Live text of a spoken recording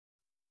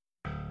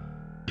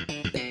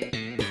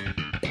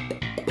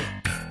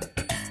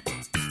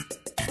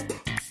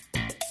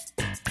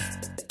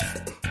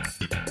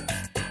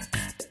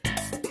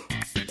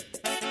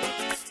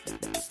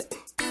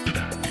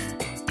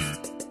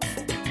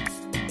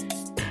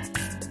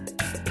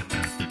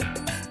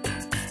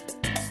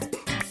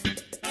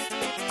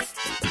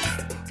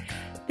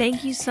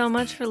Thank you so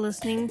much for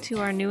listening to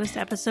our newest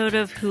episode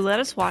of Who Let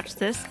Us Watch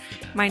This.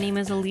 My name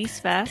is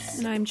Elise Vess.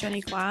 And I'm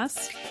Jenny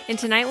Glass. And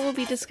tonight we'll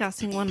be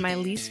discussing one of my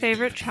least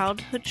favorite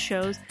childhood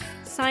shows,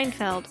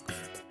 Seinfeld.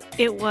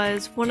 It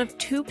was one of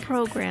two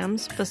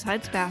programs,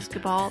 besides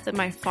basketball, that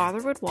my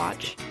father would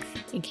watch.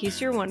 In case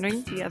you're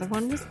wondering, the other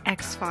one was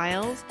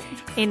X-Files.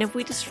 And if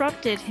we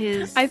disrupted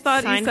his I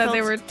thought Seinfeld... you said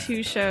there were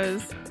two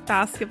shows,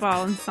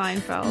 basketball and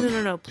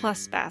Seinfeld. No,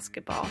 plus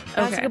basketball. Okay.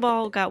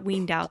 Basketball got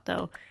weaned out,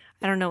 though.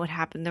 I don't know what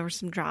happened. There was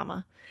some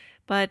drama.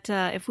 But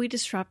if we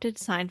disrupted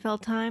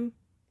Seinfeld time,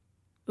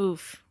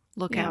 oof,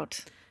 look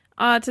out.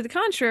 To the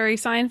contrary,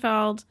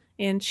 Seinfeld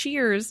and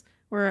Cheers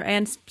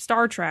and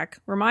Star Trek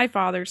were my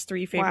father's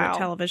three favorite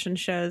television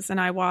shows,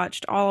 and I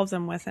watched all of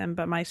them with him,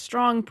 but my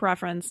strong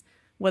preference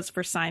was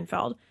for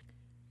Seinfeld.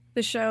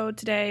 The show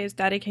today is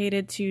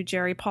dedicated to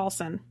Jerry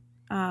Paulson,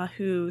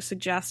 who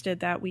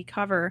suggested that we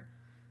cover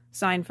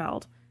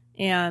Seinfeld,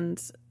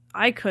 and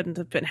I couldn't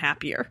have been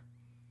happier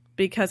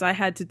because I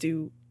had to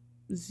do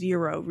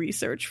zero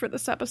research for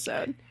this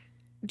episode.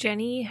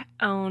 Jenny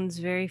owns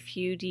very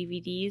few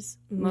DVDs,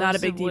 not a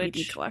big DVD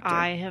which collector.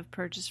 I have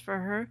purchased for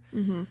her.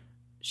 Mm-hmm.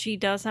 She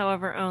does,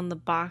 however, own the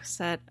box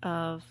set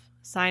of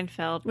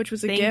Seinfeld, which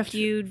was a gift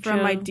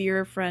from my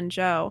dear friend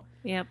Joe.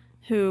 Yep.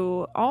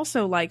 Who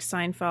also likes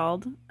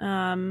Seinfeld.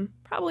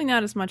 Probably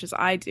not as much as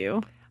I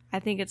do. I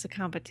think it's a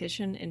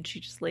competition, and she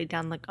just laid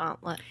down the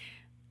gauntlet.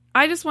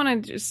 I just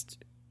want to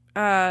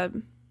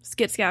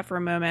skit-scat for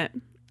a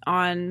moment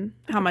on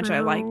how much I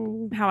like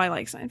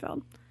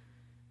Seinfeld.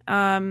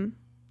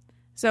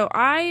 So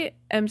I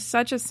am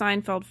such a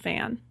Seinfeld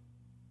fan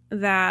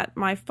that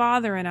my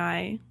father and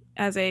I,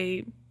 as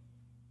a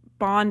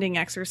bonding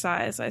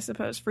exercise, I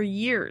suppose, for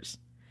years,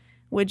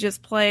 would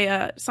just play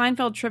a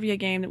Seinfeld trivia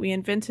game that we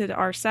invented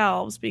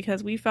ourselves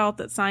because we felt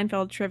that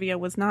Seinfeld trivia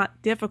was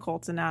not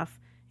difficult enough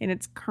in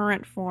its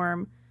current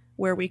form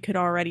where we could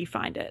already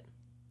find it.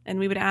 And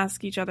we would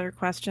ask each other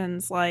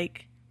questions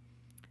like,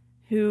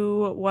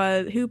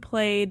 who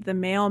played the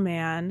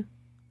mailman,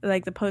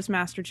 like the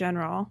postmaster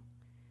general,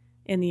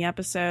 in the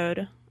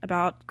episode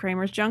about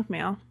Kramer's junk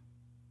mail?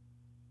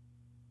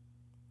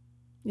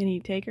 Any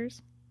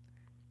takers?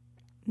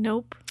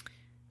 Nope.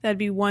 That'd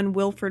be one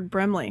Wilford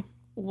Brimley.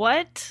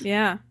 What?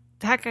 Yeah.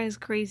 That guy's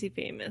crazy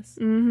famous.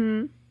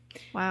 Mm-hmm.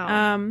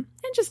 Wow. And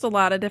just a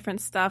lot of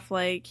different stuff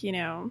like,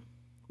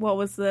 what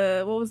was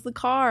the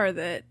car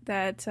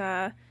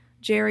that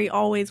Jerry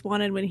always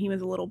wanted when he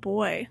was a little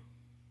boy?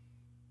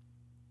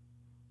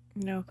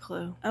 No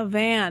clue. A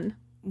van.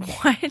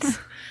 What?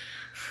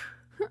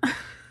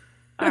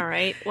 All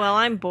right. Well,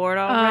 I'm bored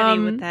already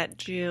with that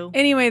Jew.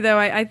 Anyway, though,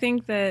 I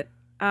think that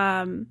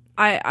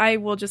I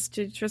will just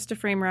to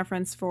frame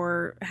reference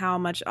for how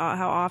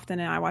often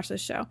I watch this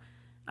show.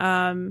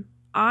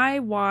 I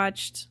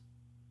watched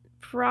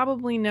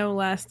probably no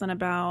less than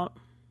about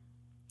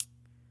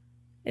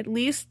at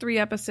least 3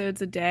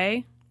 episodes a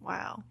day.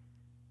 Wow.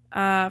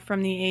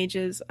 From the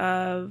ages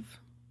of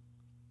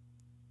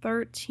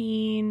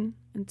 13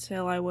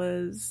 until I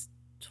was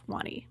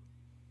 20.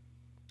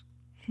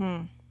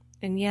 And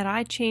yet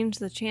I changed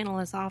the channel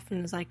as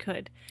often as I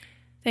could.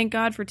 Thank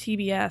God for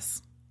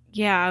TBS.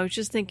 Yeah, I was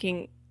just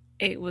thinking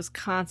it was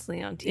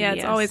constantly on TBS. Yeah,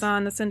 it's always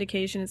on. The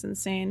syndication is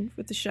insane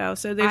with the show.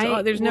 So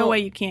there's no way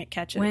you can't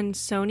catch it. When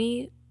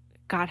Sony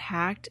got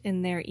hacked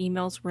and their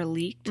emails were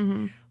leaked,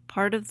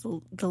 part of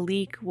the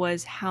leak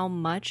was how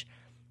much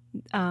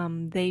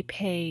they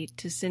pay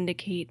to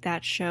syndicate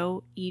that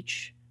show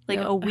each,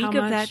 a week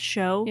of that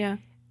show,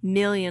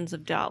 millions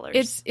of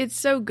dollars. It's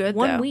so good,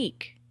 One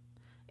week.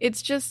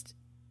 It's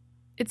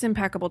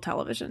impeccable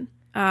television.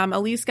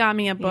 Elise got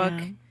me a book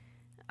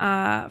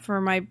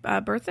for my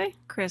birthday?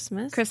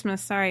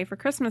 Christmas, sorry. For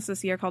Christmas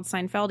this year called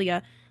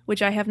Seinfeldia,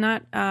 which I have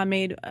not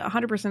made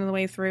 100% of the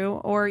way through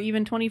or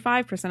even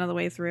 25% of the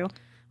way through.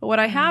 But what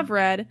I have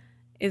read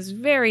is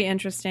very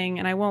interesting,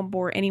 and I won't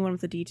bore anyone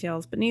with the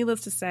details, but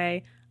needless to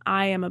say,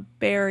 I am a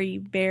very,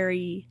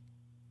 very,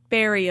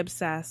 very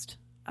obsessed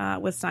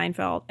with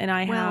Seinfeld, and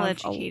I have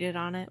educated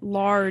on it.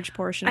 Large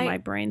portion of my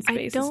brain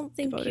space. I don't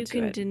think you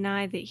can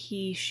deny that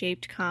he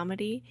shaped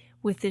comedy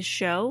with this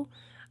show,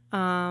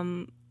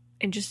 and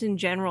just in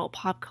general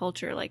pop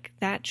culture. Like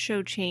that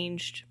show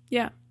changed,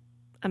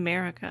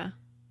 America.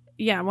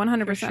 Yeah,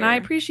 100%. Sure. I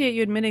appreciate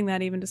you admitting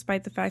that, even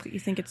despite the fact that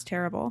you think it's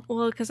terrible.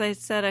 Well, because I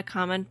said a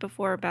comment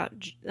before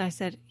I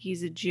said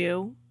he's a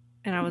Jew,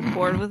 and I was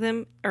bored with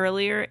him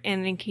earlier.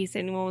 And in case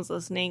anyone was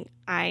listening,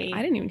 I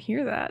didn't even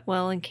hear that.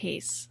 Well, in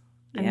case.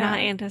 I'm not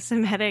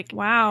anti-Semitic.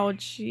 Wow,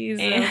 jeez.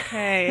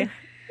 Okay.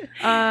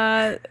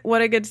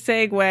 What a good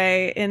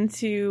segue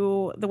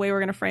into the way we're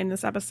going to frame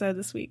this episode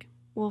this week.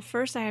 Well,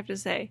 first I have to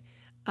say,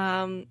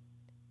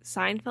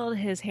 Seinfeld,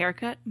 his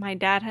haircut, my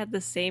dad had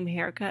the same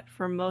haircut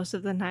for most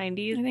of the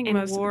 90s. I think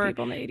most of the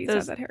people in the 80s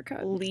had that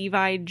haircut.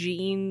 Levi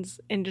jeans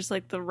and just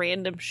like the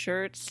random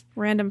shirts.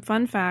 Random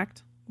fun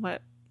fact.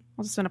 What?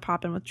 I'm just going to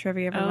pop in with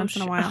trivia every once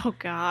in a while. Oh,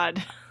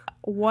 God.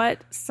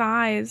 What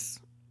size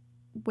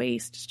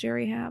waist does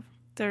Jerry have?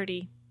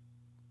 30.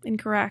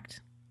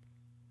 Incorrect.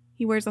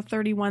 He wears a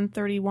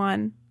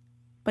 31-31.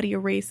 but he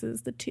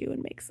erases the 2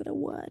 and makes it a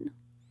 1.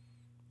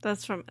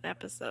 That's from an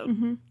episode.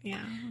 Mm-hmm.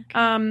 Yeah.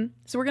 Okay.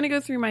 So we're going to go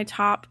through my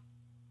top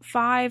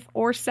 5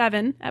 or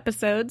 7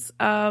 episodes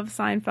of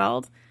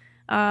Seinfeld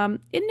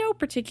in no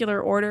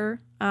particular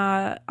order.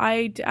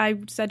 I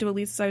said to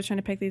Elise as I was trying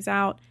to pick these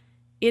out,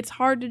 it's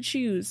hard to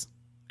choose.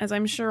 As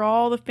I'm sure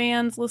all the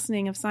fans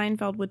listening of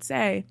Seinfeld would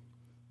say,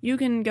 you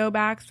can go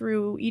back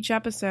through each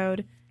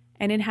episode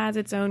and it has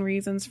its own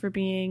reasons for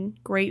being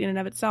great in and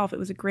of itself. It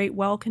was a great,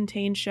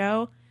 well-contained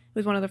show. It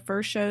was one of the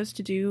first shows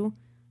to do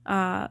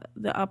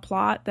a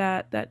plot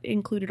that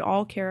included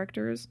all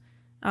characters,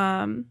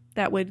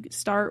 that would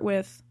start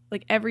with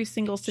like every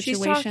single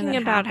situation. She's talking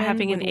about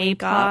having an A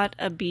plot,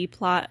 a B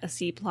plot, a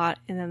C plot,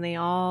 and then they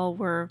all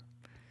were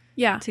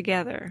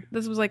together.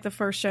 This was like the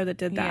first show that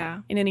did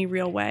that in any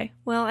real way.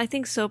 Well, I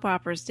think soap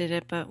operas did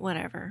it, but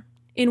whatever.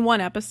 In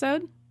one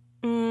episode?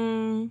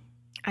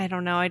 I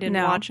don't know. I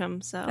didn't watch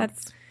them, so that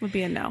would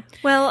be a no.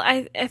 Well,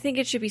 I think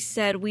it should be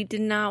said we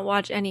did not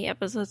watch any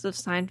episodes of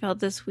Seinfeld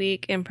this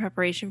week in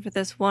preparation for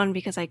this one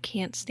because I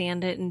can't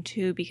stand it, and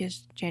 2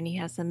 because Jenny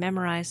has them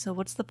memorized. So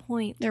what's the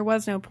point? There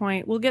was no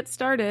point. We'll get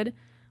started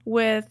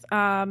with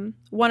one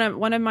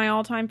of my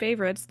all-time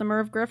favorites, the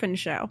Merv Griffin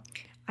Show.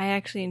 I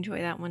actually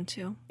enjoy that one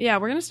too. Yeah,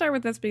 we're going to start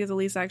with this because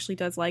Elise actually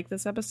does like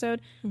this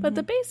episode. Mm-hmm. But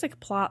the basic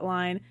plot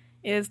line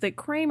is that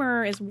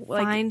Kramer is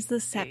like finds the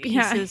set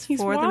pieces he's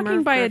for the walking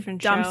Merv by Griffin a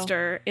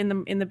dumpster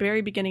show. in the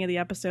very beginning of the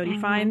episode. He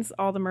finds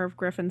all the Merv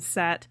Griffin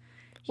set.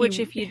 Which,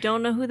 if you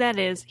don't know who that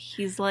is,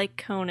 he's like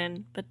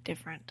Conan, but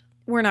different.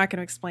 We're not going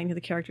to explain who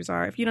the characters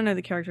are. If you don't know who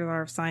the characters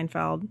are of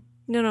Seinfeld.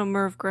 No,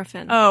 Merv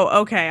Griffin.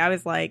 Oh, okay. I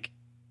was like,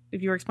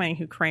 if you were explaining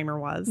who Kramer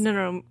was.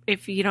 No,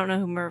 if you don't know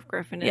who Merv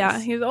Griffin is. Yeah,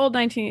 he was old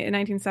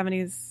 1970s,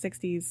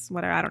 60s,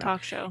 whatever, I don't know.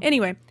 Talk show.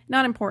 Anyway,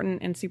 not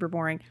important and super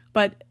boring.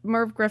 But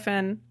Merv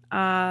Griffin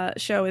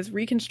show is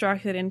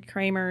reconstructed in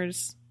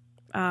Kramer's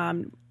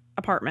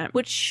apartment.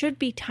 Which should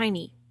be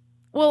tiny.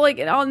 Well, like,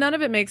 none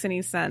of it makes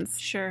any sense.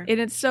 Sure. And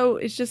it's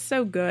just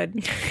so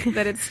good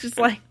that it's just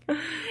like,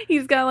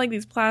 he's got like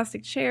these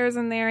plastic chairs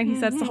in there and he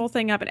sets the whole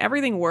thing up and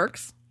everything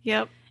works.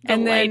 Yep.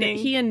 And then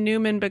he and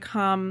Newman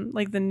become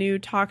like the new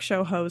talk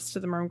show hosts to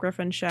the Merv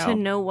Griffin Show. To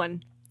no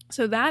one.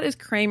 So that is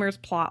Kramer's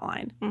plot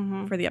line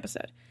for the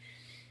episode.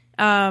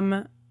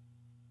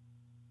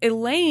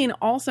 Elaine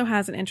also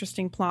has an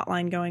interesting plot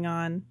line going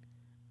on,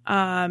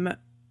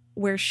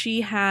 where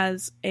she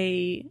has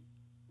a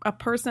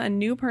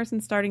new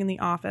person starting in the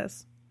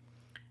office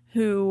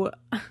who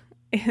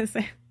is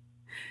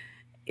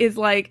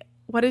like,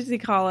 what does he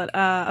call it?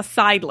 A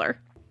sidler.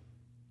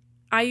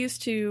 I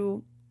used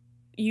to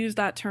use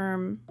that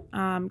term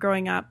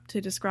growing up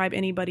to describe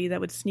anybody that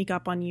would sneak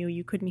up on you.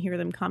 You couldn't hear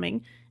them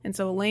coming. And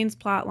so Elaine's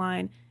plot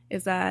line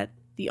is that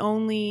the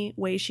only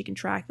way she can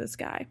track this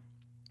guy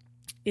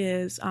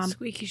is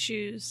squeaky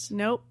shoes.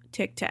 Nope,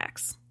 Tic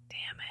Tacs.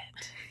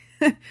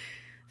 Damn it.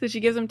 So she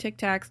gives him Tic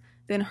Tacs.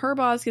 Then her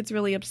boss gets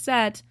really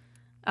upset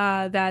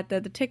that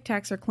the Tic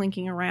Tacs are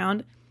clinking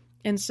around.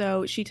 And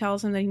so she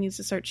tells him that he needs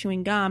to start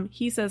chewing gum.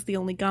 He says the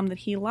only gum that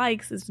he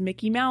likes is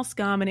Mickey Mouse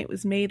gum, and it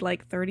was made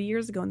like 30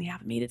 years ago, and they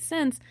haven't made it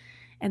since.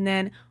 And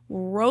then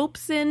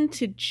ropes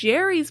into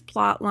Jerry's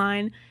plot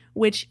line,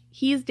 which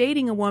he's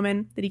dating a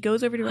woman that he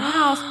goes over to her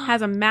house,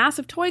 has a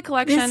massive toy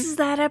collection. This is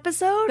that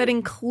episode? That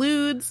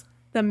includes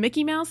the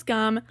Mickey Mouse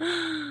gum.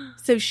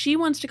 So she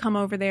wants to come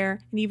over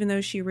there, and even though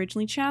she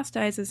originally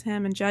chastises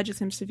him and judges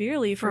him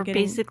severely for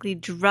basically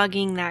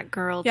drugging that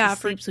girl to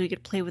sleep so he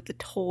could play with the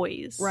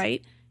toys.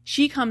 Right.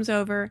 She comes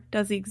over,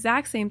 does the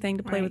exact same thing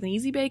to play with an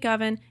Easy Bake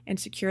Oven and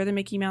secure the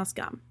Mickey Mouse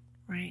gum.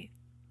 Right.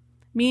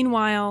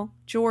 Meanwhile,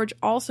 George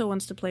also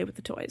wants to play with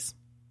the toys.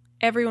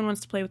 Everyone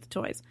wants to play with the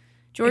toys.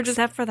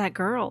 Except for that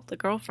girl, the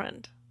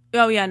girlfriend.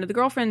 Oh, yeah, no, the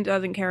girlfriend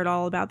doesn't care at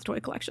all about the toy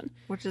collection.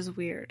 Which is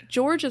weird.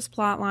 George's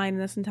plotline in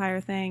this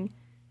entire thing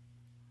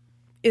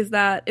is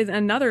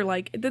another,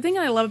 like, the thing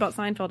that I love about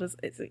Seinfeld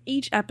is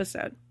each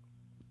episode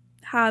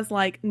has,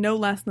 like, no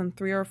less than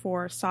 3 or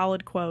 4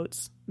 solid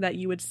quotes that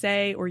you would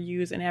say or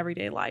use in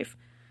everyday life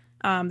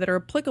that are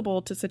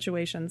applicable to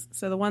situations.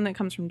 So the one that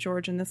comes from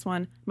George in this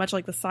one, much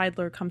like the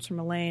Seidler comes from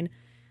Elaine,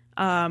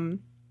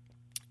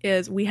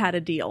 is "we had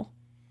a deal."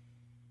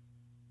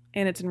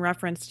 And it's in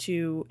reference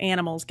to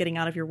animals getting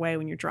out of your way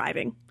when you're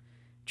driving.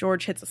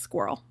 George hits a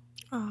squirrel.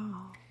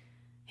 Oh.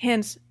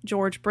 Hence,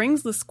 George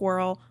brings the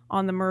squirrel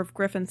on the Merv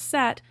Griffin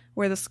set,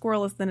 where the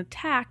squirrel is then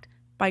attacked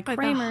by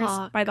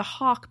the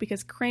hawk,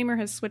 because Kramer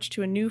has switched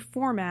to a new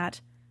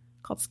format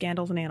called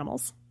Scandals and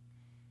Animals.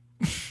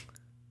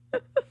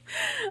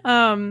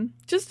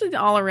 Just an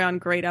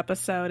all-around great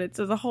episode.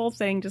 The whole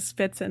thing just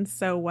fits in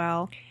so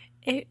well.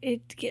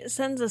 It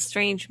sends a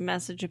strange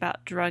message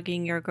about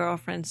drugging your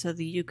girlfriend so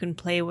that you can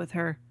play with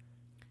her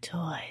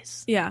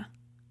toys. Yeah.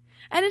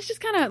 And it's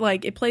just kind of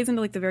like, it plays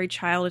into like the very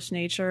childish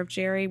nature of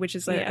Jerry, which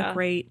is a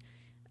great...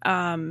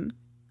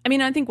 I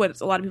mean, I think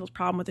what a lot of people's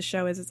problem with the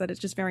show is that it's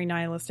just very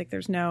nihilistic.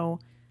 There's no...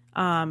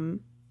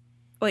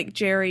 like,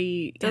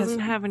 Jerry doesn't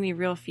have any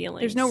real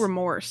feelings. There's no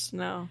remorse.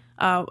 No.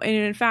 And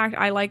in fact,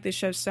 I like this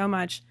show so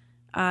much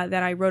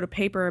that I wrote a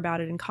paper about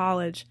it in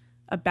college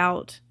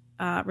about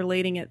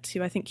relating it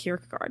to, I think,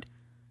 Kierkegaard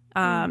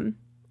and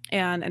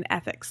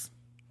ethics.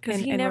 Because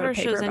he never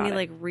shows any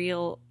like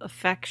real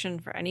affection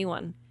for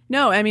anyone.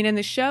 No, I mean, in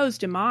the show's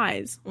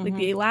demise, like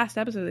the last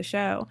episode of the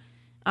show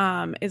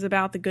is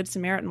about the Good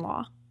Samaritan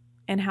law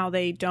and how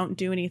they don't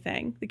do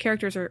anything. The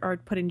characters are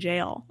put in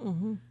jail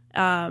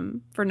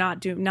for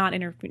not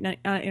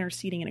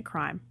interceding in a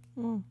crime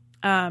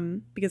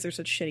because they're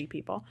such shitty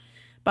people.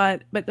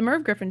 But the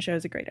Merv Griffin show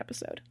is a great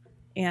episode,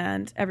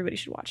 and everybody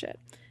should watch it.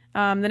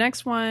 The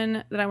next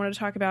one that I want to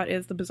talk about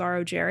is the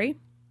Bizarro Jerry.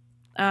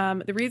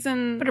 The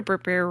reason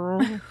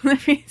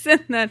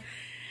that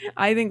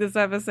I think this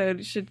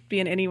episode should be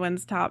in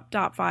anyone's top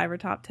 5 or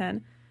top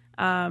 10.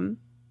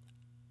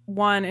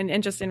 One,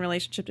 and just in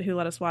relationship to who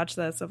let us watch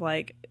this, of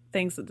like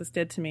things that this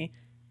did to me,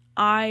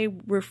 I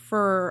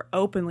refer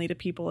openly to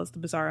people as the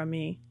Bizarro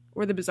me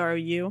or the Bizarro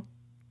you.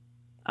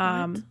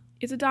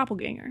 It's a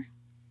doppelganger.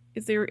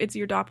 It's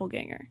your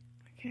doppelganger.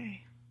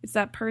 Okay. It's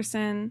that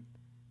person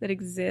that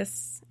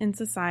exists in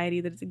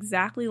society that is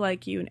exactly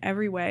like you in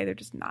every way. They're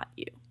just not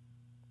you.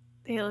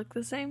 They look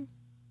the same?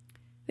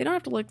 They don't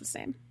have to look the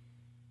same.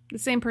 The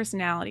same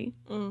personality.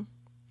 I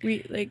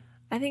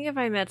think if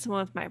I met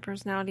someone with my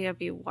personality, I'd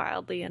be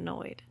wildly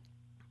annoyed.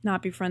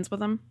 Not be friends with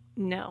them?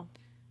 No.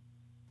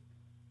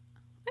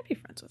 I'd be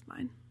friends with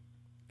mine.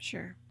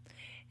 Sure.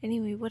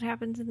 Anyway, what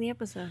happens in the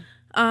episode?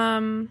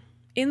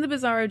 In the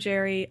Bizarro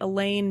Jerry,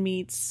 Elaine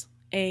meets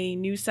a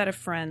new set of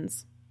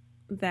friends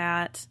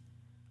that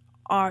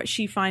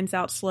she finds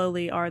out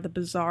slowly are the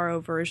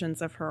Bizarro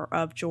versions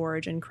of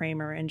George and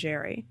Kramer and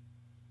Jerry.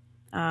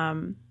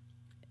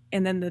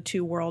 And then the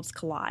two worlds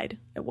collide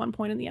at one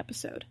point in the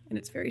episode, and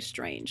it's very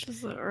strange. Does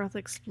the Earth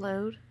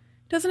explode?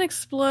 Doesn't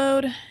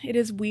explode. It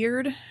is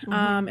weird.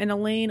 And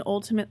Elaine,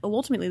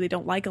 ultimately, they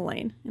don't like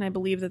Elaine, and I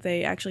believe that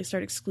they actually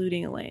start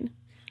excluding Elaine.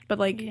 But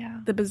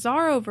the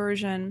Bizarro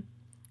version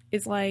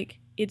is like,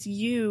 it's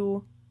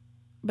you,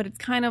 but it's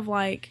kind of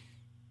like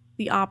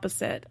the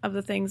opposite of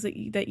the things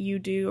that you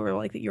do or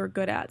like that you're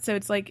good at. So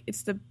it's like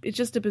it's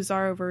just a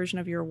Bizarro version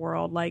of your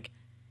world. Like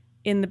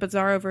in the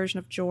Bizarro version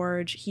of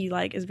George, he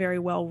like is very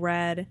well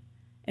read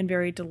and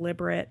very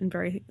deliberate and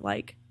very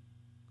like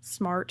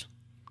smart.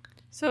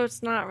 So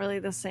it's not really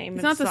the same.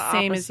 It's not the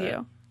same as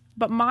you.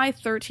 But my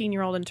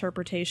 13-year-old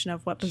interpretation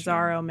of what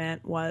Bizarro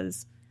meant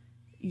was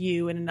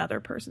you in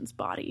another person's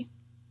body.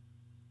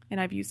 And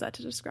I've used that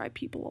to describe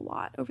people a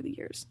lot over the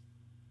years.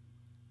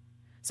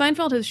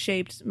 Seinfeld has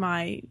shaped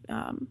my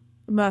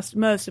most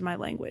of my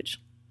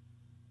language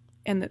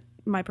and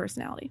my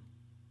personality.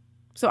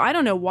 So I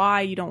don't know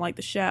why you don't like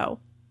the show.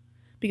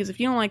 Because if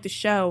you don't like the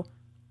show,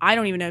 I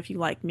don't even know if you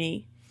like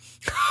me.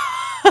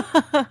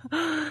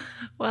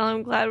 Well,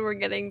 I'm glad we're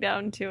getting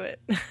down to it.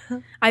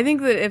 I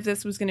think that if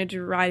this was going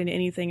to ride into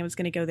anything, it was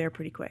going to go there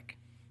pretty quick.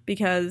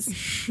 Because,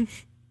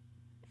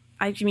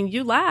 I mean,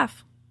 you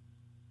laugh.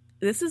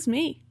 This is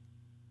me.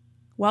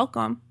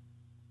 Welcome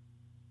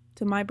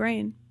to my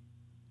brain.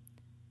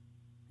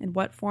 And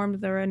what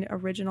formed their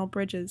original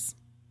bridges.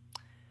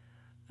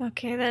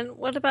 Okay, then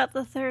what about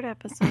the third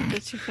episode?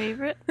 That's your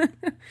favorite?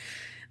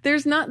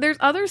 There's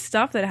other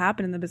stuff that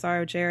happened in the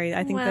Bizarro Jerry.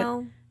 I think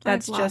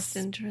that's I've lost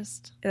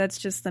interest. That's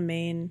just the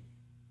main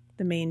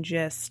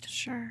gist.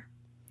 Sure.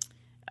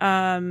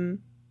 All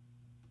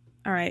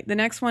right. The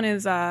next one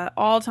is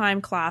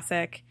all-time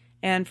classic,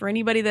 and for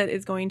anybody that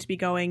is going to be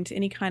going to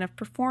any kind of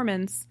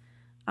performance,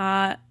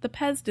 the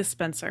Pez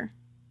dispenser,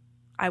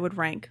 I would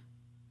rank.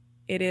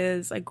 It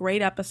is a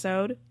great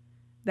episode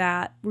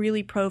that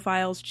really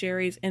profiles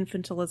Jerry's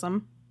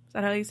infantilism. Is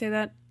that how you say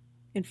that?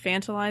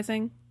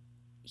 Infantilizing?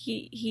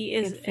 He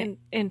is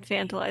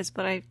infantilized,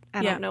 but I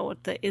don't know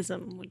what the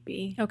ism would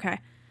be. Okay.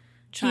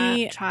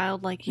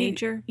 Childlike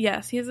nature?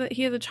 Yes, he has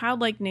a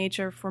childlike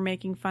nature for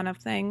making fun of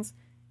things.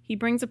 He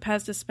brings a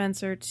Pez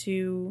dispenser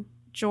to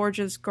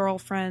George's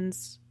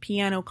girlfriend's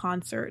piano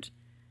concert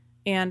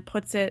and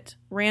puts it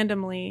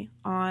randomly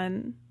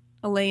on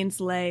Elaine's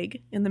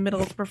leg in the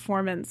middle of the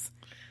performance,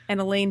 and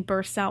Elaine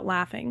bursts out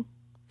laughing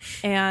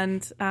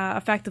and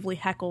effectively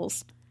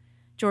heckles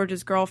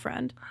George's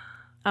girlfriend,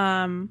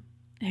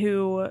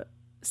 who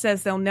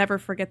says they'll never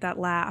forget that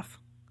laugh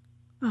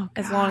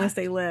as long as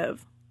they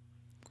live.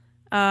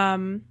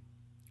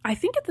 I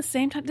think at the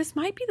same time, this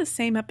might be the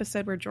same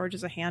episode where George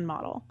is a hand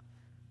model.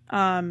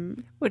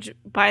 Which,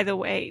 by the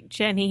way,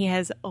 Jenny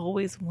has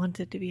always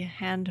wanted to be a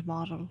hand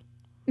model.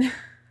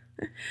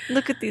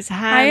 Look at these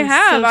hands. I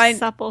have. So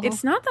supple.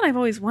 It's not that I've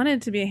always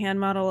wanted to be a hand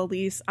model,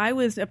 Elise. I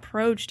was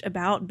approached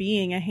about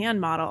being a hand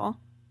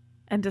model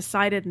and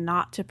decided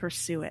not to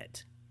pursue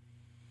it.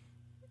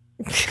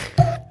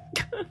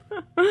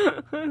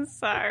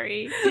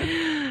 Sorry.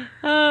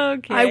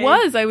 Okay.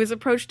 I was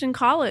approached in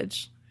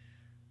college.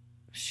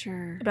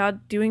 Sure.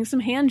 About doing some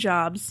hand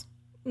jobs.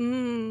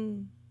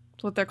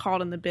 That's what they're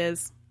called in the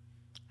biz.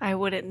 I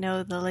wouldn't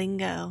know the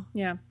lingo.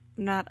 Yeah.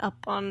 I'm not up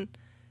on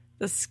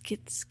the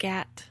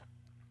scat.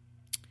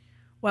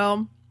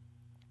 Well,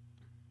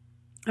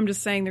 I'm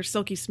just saying they're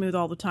silky smooth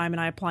all the time and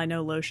I apply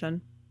no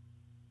lotion.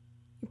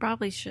 You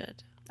probably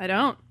should. I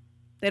don't.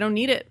 They don't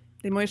need it.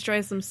 They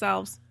moisturize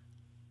themselves.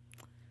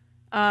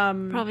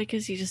 Probably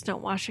because you just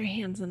don't wash your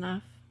hands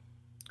enough.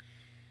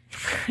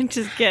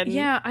 Just kidding.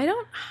 Yeah, I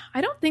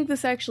don't think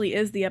this actually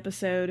is the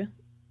episode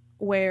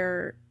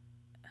where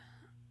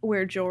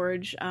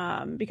George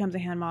becomes a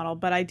hand model,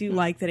 but I do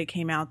like that it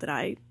came out that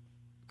I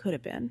could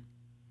have been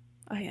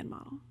a hand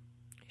model.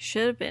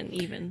 Should have been,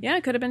 even. Yeah,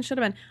 it could have been, should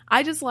have been.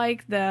 I just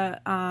like the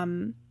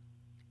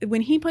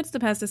when he puts the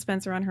Pez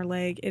dispenser on her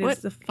leg, it is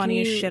the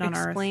funniest shit on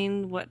earth.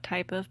 Explain what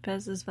type of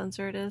Pez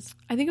dispenser it is?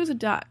 I think it was a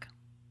duck.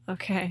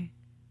 Okay.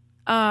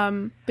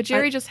 But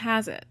Jerry just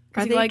has it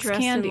because he likes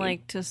candy. In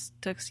like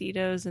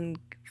tuxedos and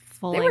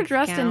full. They were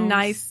dressed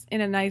gowns?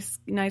 in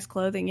nice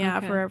clothing, yeah,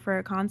 okay. for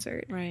a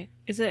concert. Right.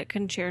 Is it a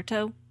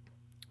concerto?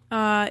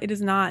 It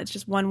is not. It's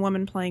just one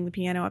woman playing the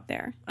piano up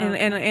there,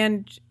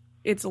 and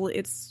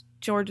it's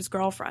George's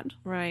girlfriend.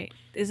 Right.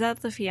 Is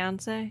that the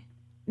fiance?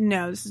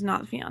 No, this is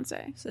not the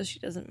fiance. So she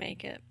doesn't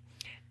make it.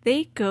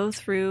 They go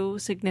through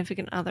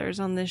significant others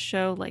on this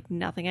show like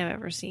nothing I've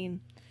ever seen.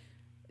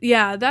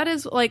 Yeah, that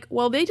is like,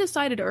 well, they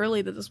decided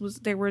early that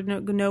there were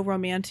no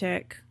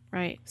romantic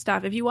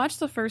stuff. If you watch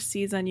the first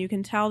season, you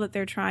can tell that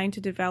they're trying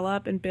to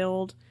develop and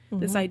build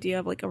this idea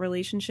of like a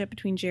relationship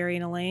between Jerry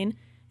and Elaine.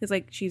 It's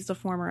like she's the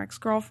former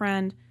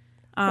ex-girlfriend.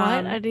 What?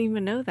 I didn't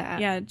even know that.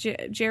 Yeah,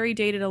 Jerry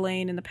dated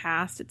Elaine in the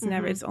past. It's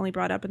never. It's only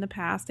brought up in the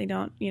past. They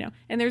don't,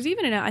 And there's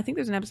even I think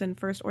there's an episode in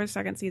first or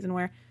second season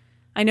where,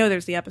 I know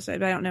there's the episode,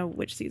 but I don't know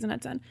which season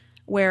it's in,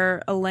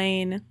 where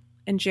Elaine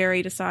and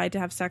Jerry decide to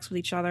have sex with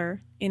each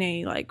other in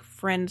a like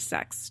friend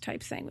sex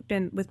type thing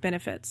with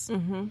benefits.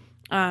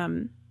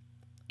 But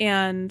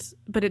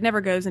it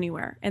never goes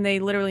anywhere. And they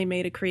literally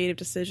made a creative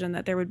decision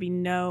that there would be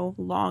no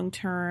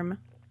long-term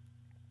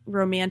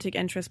romantic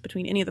interest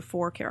between any of the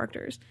four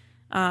characters.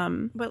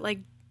 But like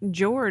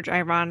George,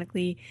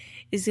 ironically,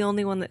 is the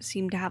only one that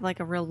seemed to have like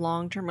a real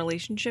long-term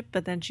relationship,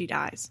 but then she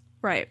dies.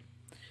 Right.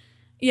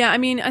 Yeah, I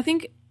mean, I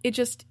think it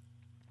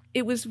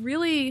was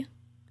really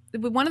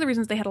one of the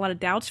reasons they had a lot of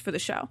doubts for the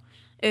show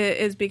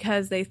is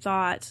because they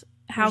thought,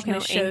 how can a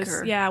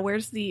show,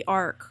 where's the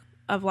arc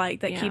of like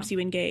that keeps you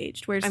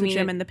engaged? Where's the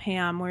Jim and the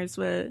Pam? Where's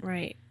the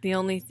right? The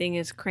only thing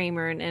is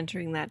Kramer and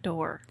entering that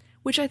door,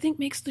 which I think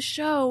makes the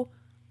show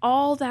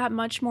all that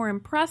much more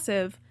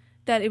impressive.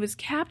 That it was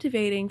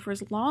captivating for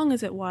as long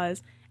as it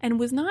was and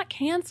was not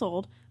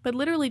canceled, but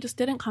literally just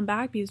didn't come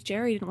back because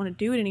Jerry didn't want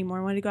to do it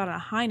anymore. Wanted to go out on a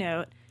high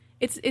note.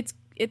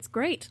 It's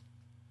great.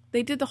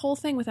 They did the whole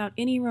thing without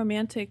any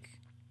romantic,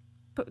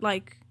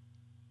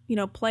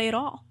 play at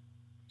all.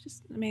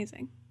 Just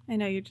amazing. I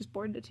know you're just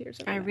bored to tears.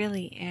 I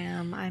really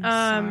am. I'm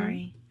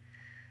sorry.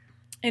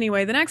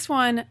 Anyway, the next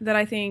one that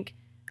I think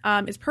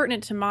is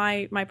pertinent to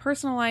my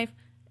personal life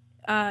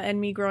and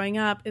me growing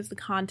up is the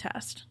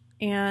contest.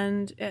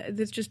 And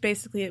this just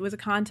basically, it was a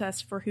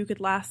contest for who could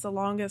last the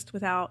longest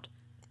without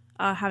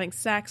having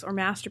sex or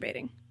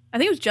masturbating. I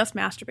think it was just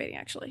masturbating,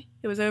 actually.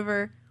 It was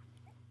over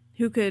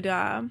who could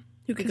go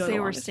the longest. They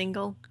were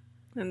single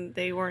and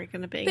they weren't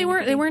going to bang. They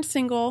weren't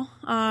single.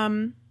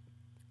 In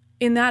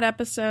that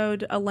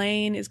episode,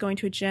 Elaine is going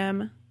to a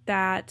gym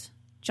that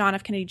John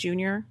F. Kennedy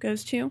Jr.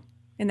 goes to,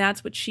 and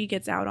that's what she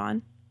gets out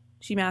on.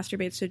 She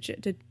masturbates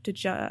to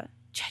John.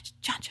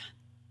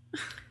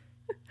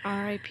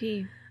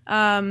 R.I.P.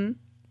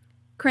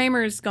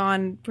 Kramer's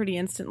gone pretty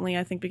instantly,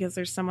 I think, because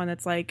there's someone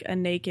that's like a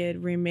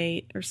naked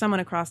roommate, or someone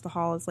across the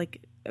hall is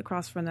like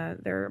across from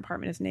their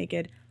apartment is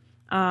naked.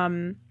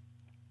 But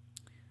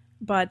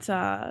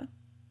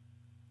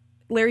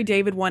Larry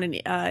David won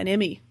an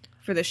Emmy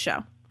for this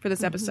show, for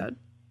this episode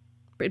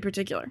in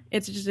particular.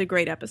 It's just a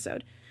great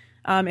episode.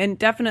 And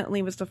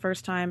definitely was the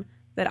first time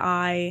that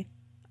I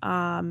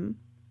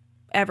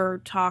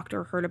ever talked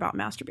or heard about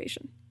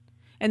masturbation.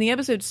 And the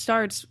episode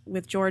starts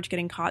with George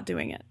getting caught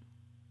doing it.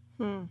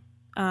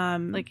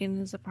 Like in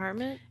his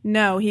apartment?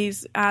 No,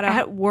 he's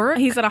at work.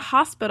 He's at a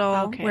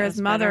hospital where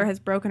his mother has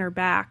broken her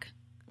back,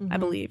 I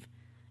believe,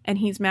 and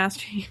he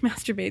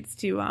masturbates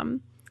to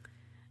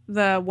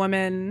the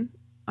woman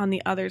on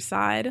the other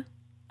side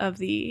of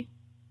the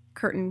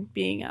curtain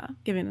being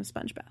giving a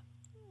sponge bath.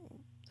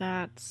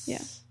 That's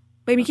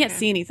but you can't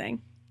see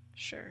anything.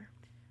 Sure.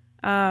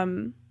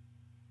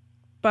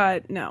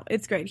 But no,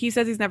 it's great. He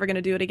says he's never going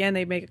to do it again.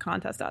 They make a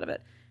contest out of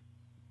it.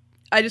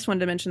 I just wanted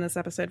to mention this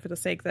episode for the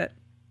sake that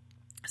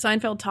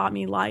Seinfeld taught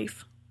me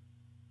life.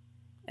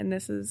 And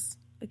this is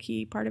a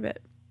key part of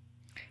it.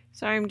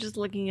 Sorry, I'm just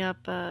looking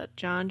up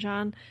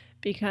John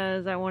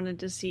because I wanted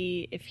to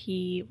see if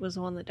he was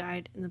the one that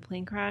died in the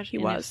plane crash. He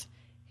was.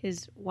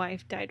 His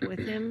wife died with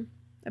him.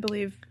 I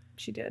believe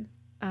she did.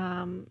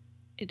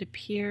 It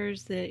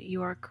appears that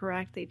you are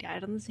correct. They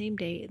died on the same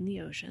day in the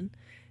ocean.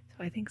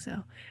 So I think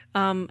so.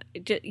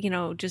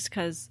 Just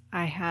because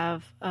I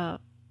have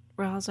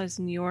Real Housewives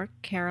of New York,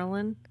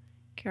 Caroline.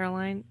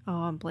 Oh,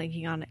 I'm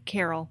blanking on it.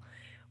 Carol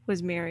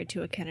was married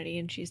to a Kennedy,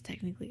 and she's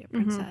technically a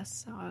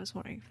princess. So I was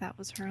wondering if that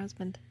was her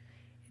husband.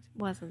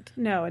 It wasn't.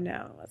 No, it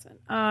wasn't.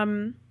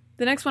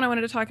 The next one I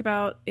wanted to talk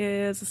about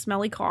is A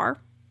Smelly Car.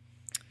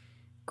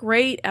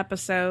 Great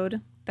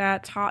episode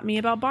that taught me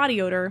about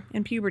body odor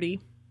and puberty.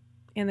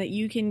 and that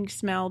you can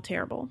smell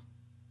terrible.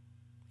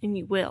 And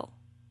you will.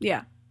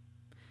 Yeah.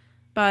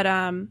 But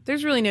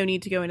there's really no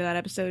need to go into that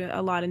episode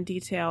a lot in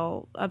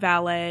detail. A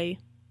valet,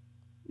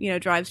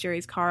 drives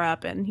Jerry's car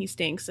up and he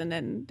stinks, and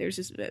then there's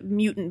this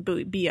mutant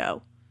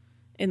BO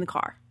in the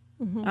car.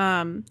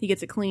 Mm-hmm. He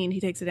gets it cleaned,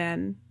 he takes it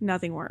in,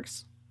 nothing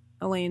works.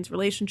 Elaine's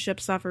relationship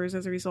suffers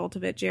as a result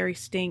of it. Jerry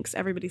stinks,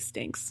 everybody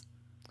stinks.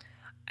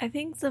 I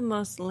think the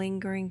most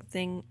lingering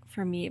thing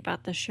for me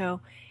about the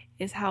show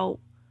is how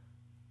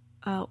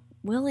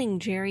willing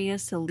Jerry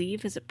is to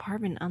leave his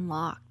apartment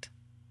unlocked.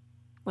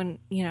 When,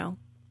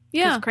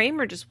 because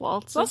Kramer just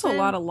waltzes There's also in. a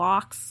lot of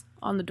locks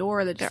on the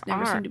door that just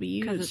never seem to be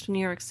used. Because it's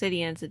New York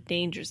City and it's a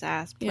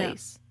dangerous-ass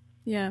place.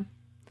 Yeah.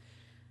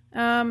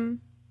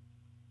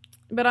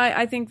 But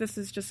I think this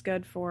is just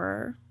good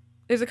for...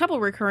 There's a couple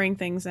recurring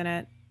things in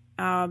it.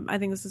 I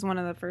think this is one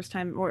of the first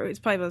time, or it's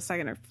probably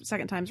the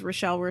second times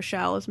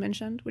Rochelle is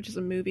mentioned, which is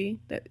a movie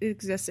that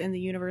exists in the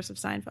universe of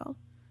Seinfeld.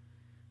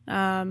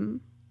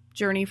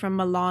 Journey from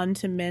Milan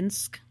to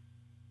Minsk.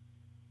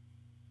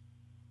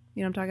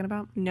 You know what I'm talking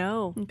about?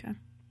 No. Okay.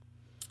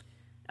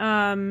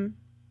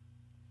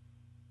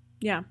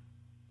 Yeah.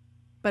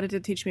 But it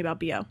did teach me about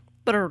BO.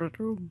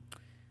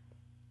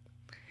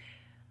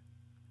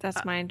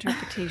 That's my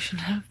interpretation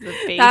of the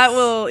base.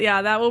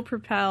 That will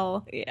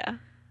propel Yeah.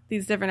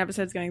 these different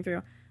episodes going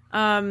through.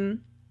 The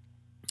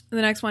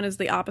next one is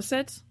the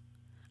opposite.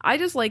 I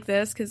just like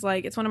this because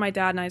it's one of my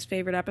dad and I's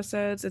favorite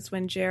episodes. It's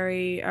when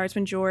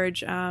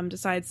George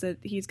decides that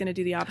he's going to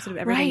do the opposite of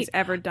everything he's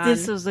ever done.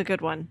 This was a good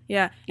one.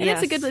 Yeah, and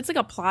yes. it's like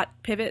a plot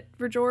pivot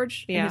for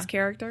George and his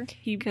character.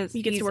 He gets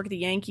to work at the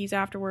Yankees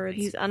afterwards.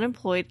 He's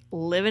unemployed,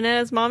 living at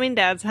his mom and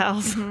dad's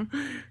house. Mm-hmm.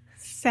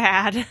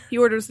 Sad. He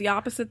orders the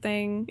opposite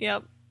thing.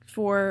 Yep.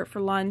 For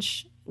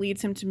lunch,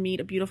 leads him to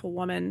meet a beautiful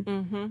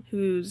woman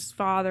whose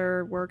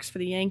father works for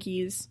the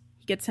Yankees.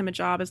 He gets him a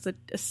job as the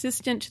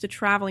assistant to the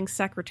traveling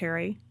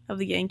secretary of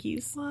the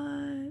Yankees.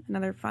 What?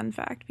 Another fun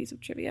fact, piece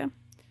of trivia.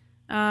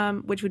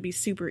 Which would be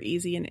super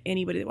easy, and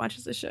anybody that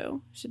watches the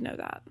show should know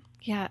that.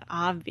 Yeah,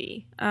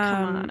 obvi.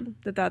 Come on.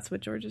 That's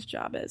what George's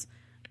job is.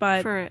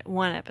 But for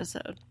one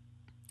episode.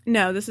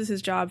 No, this is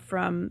his job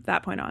from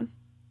that point on.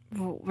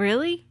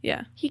 Really?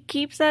 Yeah. He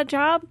keeps that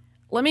job?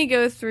 Let me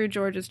go through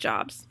George's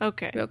jobs.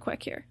 Okay. Real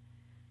quick here.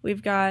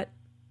 We've got,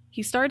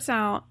 he starts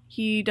out,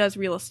 he does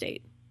real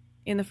estate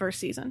in the first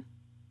season.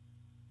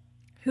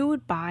 Who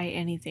would buy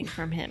anything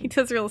from him? He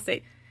does real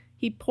estate.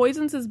 He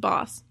poisons his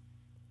boss.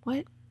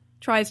 What?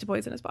 Tries to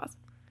poison his boss.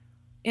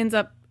 Ends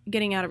up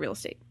getting out of real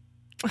estate.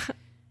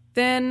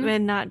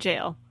 Then not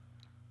jail.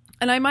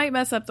 And I might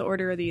mess up the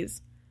order of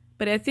these,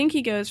 but I think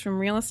he goes from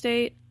real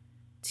estate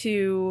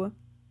to,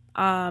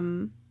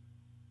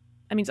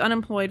 he's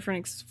unemployed for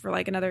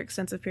another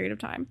extensive period of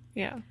time.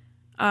 Yeah.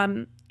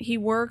 He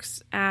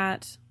works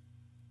at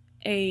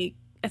I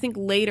think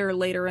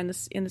later in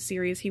the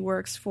series, he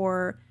works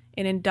for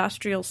an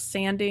industrial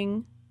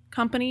sanding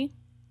company.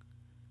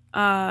 He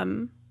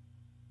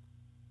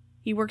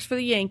works for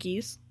the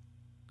Yankees.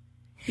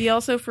 He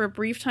also, for a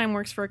brief time,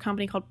 works for a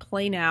company called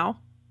Play Now,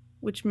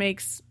 which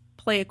makes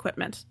play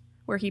equipment,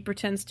 where he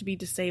pretends to be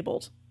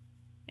disabled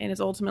and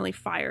is ultimately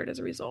fired as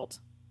a result.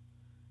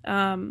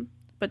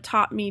 But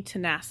taught me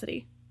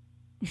tenacity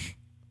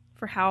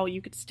for how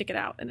you could stick it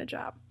out in a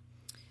job.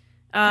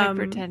 By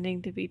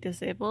pretending to be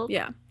disabled?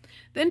 Yeah.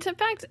 In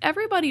fact,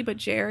 everybody but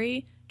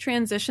Jerry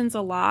transitions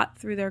a lot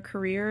through their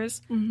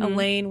careers. Mm-hmm.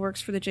 Elaine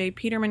works for the J.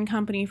 Peterman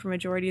Company for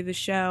majority of the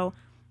show,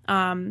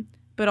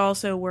 but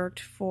also worked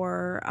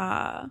for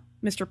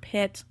Mr.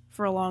 Pitt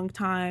for a long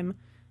time,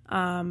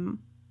 and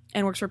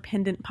works for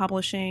Pendant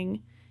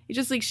Publishing. It's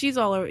just she's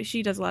all over.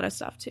 She does a lot of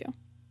stuff too,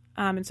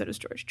 and so does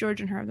George. George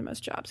and her have the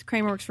most jobs.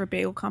 Kramer works for a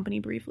bagel company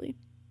briefly.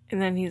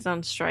 And then he's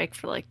on strike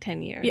for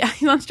 10 years. Yeah,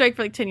 he's on strike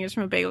for 10 years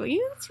from a bagel. Yeah,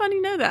 it's funny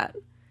to know that.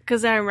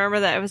 Because I remember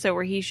that episode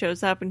where he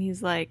shows up and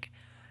he's like,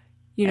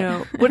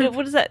 what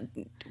is that?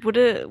 What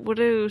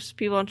do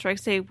people on strike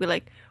say?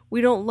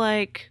 We don't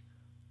like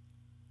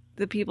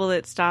the people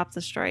that stop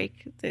the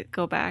strike, that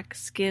go back.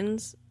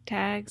 Skins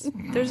tags?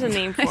 There's a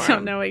name for it. I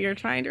don't know what you're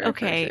trying to refer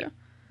to.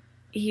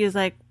 He was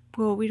like,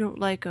 well, we don't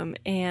like them.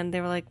 And they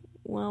were like,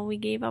 well, we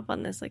gave up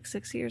on this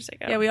 6 years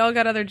ago. Yeah, we all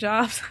got other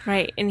jobs.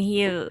 Right. And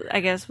he, I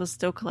guess, was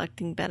still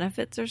collecting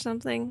benefits or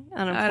something.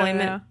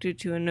 Unemployment due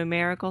to a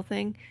numerical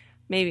thing.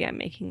 Maybe I'm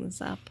making this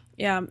up.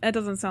 Yeah, that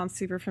doesn't sound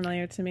super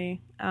familiar to me.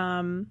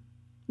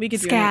 We could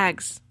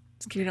Skags.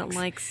 We don't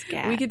like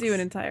Skags. We could do an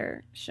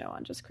entire show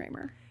on just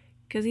Kramer.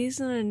 Because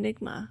he's an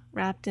enigma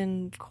wrapped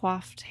in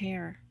coiffed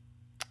hair.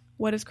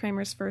 What is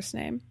Kramer's first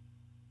name?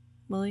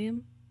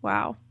 William.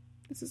 Wow.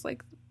 This is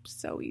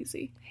so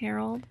easy.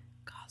 Harold.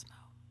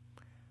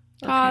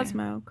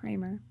 Cosmo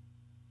Kramer.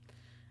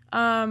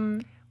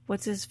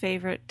 What's his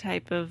favorite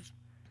type of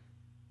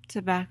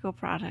tobacco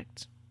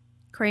product?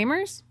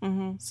 Kramer's?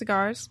 Mm-hmm.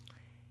 Cigars?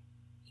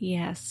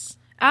 Yes.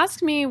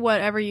 Ask me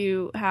whatever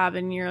you have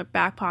in your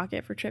back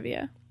pocket for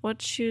trivia.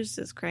 What shoes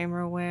does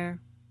Kramer wear?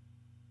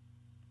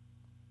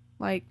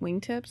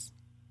 Wingtips?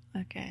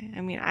 Okay.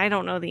 I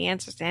don't know the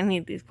answers to any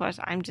of these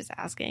questions. I'm just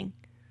asking.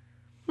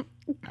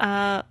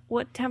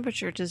 What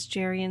temperature does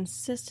Jerry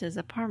insist his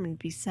apartment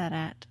be set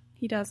at?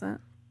 He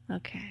doesn't.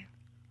 Okay.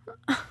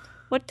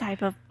 What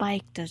type of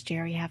bike does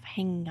Jerry have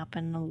hanging up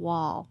in the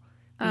wall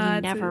that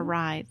he never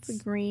rides?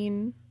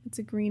 It's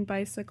a green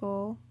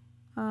bicycle.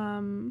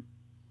 How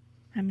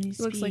many speeds?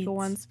 It looks like a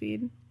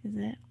 1-speed. Is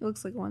it? It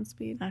looks like a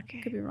 1-speed.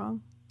 Okay. Could be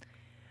wrong.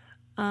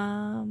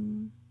 I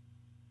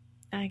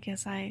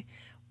guess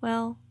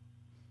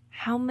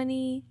how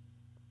many?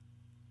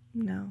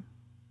 No,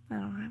 I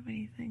don't have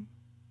anything.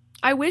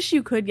 I wish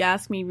you could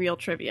ask me real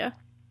trivia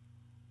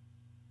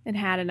and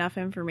had enough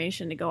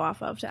information to go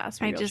off of to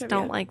ask me real trivia. I just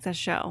don't like the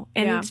show.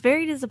 And it's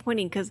very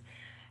disappointing because,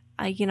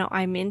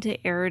 I'm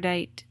into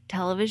erudite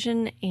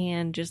television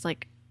and just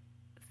like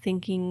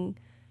thinking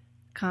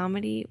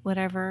comedy,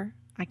 whatever.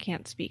 I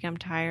can't speak. I'm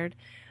tired.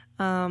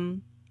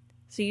 So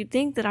you'd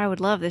think that I would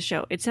love this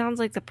show. It sounds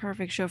like the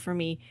perfect show for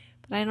me,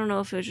 but I don't know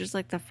if it was just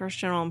like the first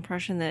general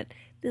impression that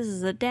this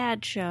is a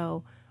dad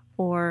show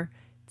or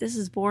this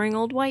is boring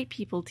old white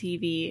people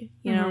TV.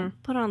 You know,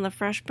 put on the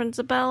Fresh Prince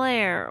of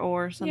Bel-Air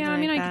or something like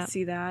that. Yeah, I can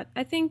see that.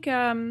 I think,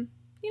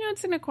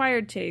 it's an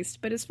acquired taste,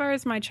 but as far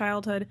as my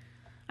childhood,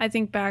 I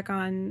think back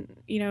on,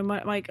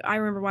 I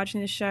remember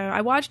watching this show.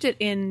 I watched it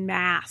in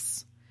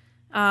mass.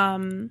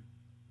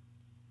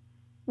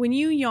 When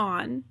you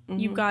yawn,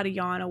 you've got to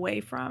yawn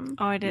away from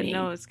I didn't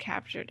know it was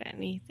captured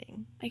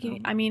anything.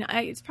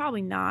 It's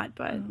probably not,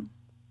 but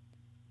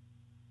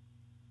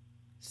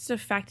it's just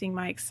affecting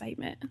my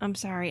excitement. I'm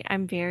sorry.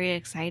 I'm very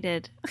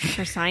excited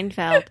for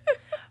Seinfeld.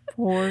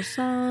 For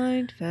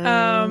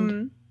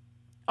Seinfeld.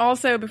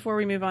 Also, before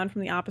we move on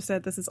from the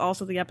opposite, this is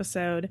also the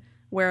episode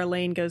where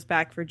Elaine goes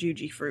back for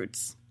Juji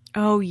fruits.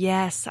 Oh,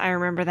 yes. I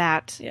remember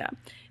that. Yeah.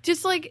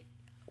 Just like,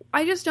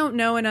 I just don't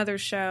know another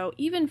show,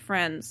 even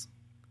Friends,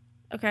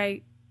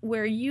 okay,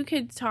 where you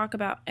could talk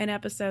about an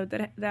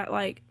episode that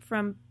like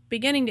from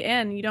beginning to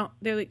end, you don't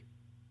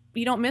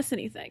miss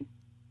anything.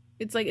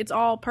 It's like it's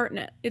all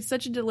pertinent. It's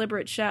such a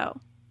deliberate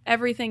show.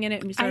 Everything in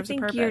it serves a purpose. I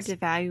think you're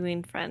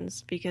devaluing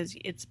Friends because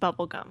it's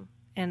bubblegum,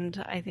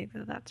 and I think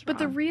that's wrong.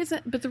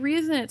 But the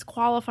reason it's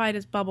qualified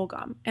as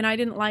bubblegum, and I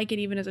didn't like it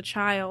even as a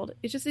child,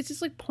 it's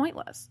just like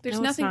pointless. There's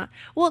nothing. It's not.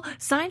 Well,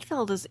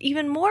 Seinfeld is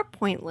even more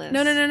pointless.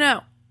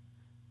 No.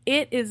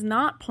 It is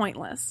not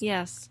pointless.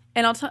 Yes,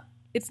 and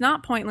it's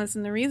not pointless,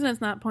 and the reason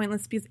it's not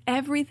pointless is because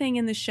everything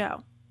in the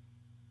show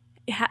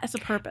has a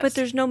purpose. But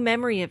there's no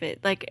memory of it.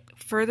 Like,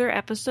 further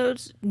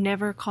episodes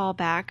never call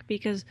back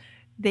because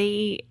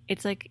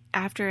it's like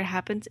after it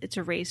happens, it's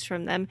erased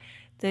from them.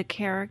 The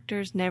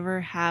characters never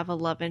have a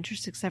love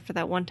interest except for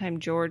that one time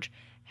George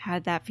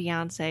had that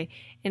fiance.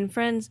 In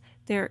Friends,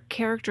 their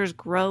characters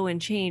grow and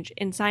change.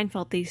 In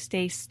Seinfeld, they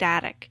stay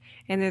static,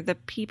 and they're the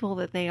people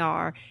that they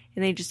are,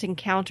 and they just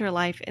encounter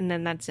life, and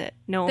then that's it.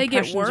 No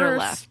impressions are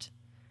left.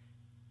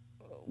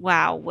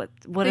 Wow, what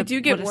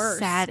a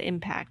sad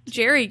impact.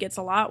 Jerry gets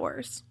a lot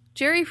worse.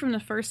 Jerry from the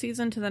first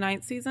season to the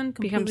 9th season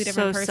completely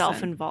different person.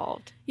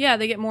 Self-involved. Yeah,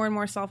 they get more and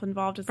more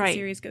self-involved as the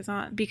series goes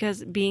on.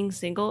 Because being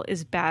single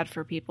is bad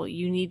for people.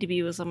 You need to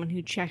be with someone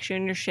who checks you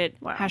on your shit.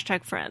 Wow.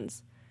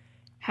 #friends.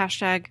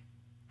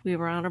 #we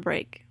were on a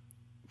break.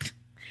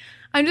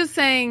 I'm just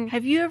saying.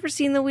 Have you ever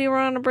seen the We Were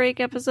on a Break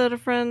episode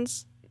of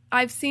Friends?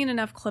 I've seen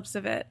enough clips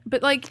of it.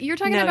 But like you're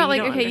talking about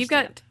like, okay, you've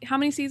got how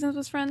many seasons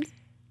was Friends?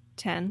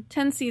 10.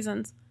 10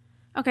 seasons.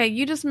 Okay,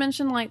 you just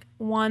mentioned like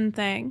one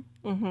thing,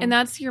 and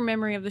that's your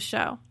memory of the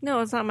show. No,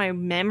 it's not my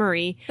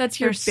memory.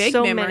 That's your big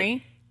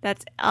memory.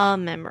 That's a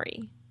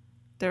memory.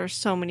 There are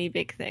so many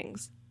big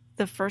things.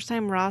 The first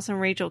time Ross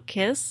and Rachel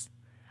kiss,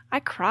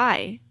 I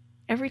cry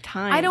every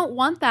time. I don't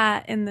want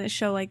that in the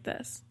show like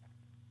this.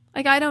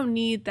 Like, I don't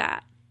need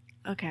that.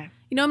 Okay.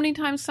 You know how many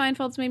times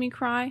Seinfeld's made me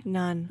cry?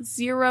 None.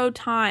 0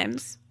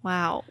 times.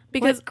 Wow.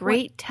 Because what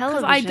great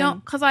television.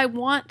 Because I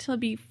want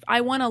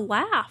to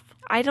laugh.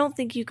 I don't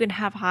think you can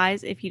have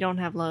highs if you don't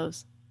have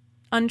lows.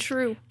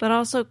 Untrue. But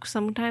also,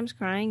 sometimes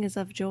crying is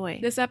of joy.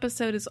 This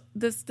episode is,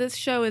 this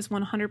show is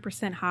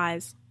 100%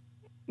 highs.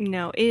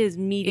 No, it is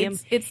medium.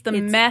 It's the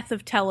meth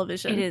of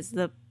television. It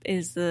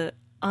is the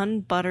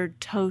unbuttered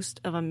toast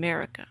of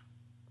America.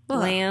 Ugh.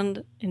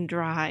 Bland and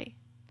dry.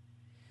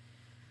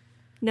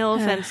 No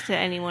offense to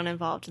anyone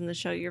involved in the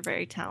show. You're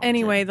very talented.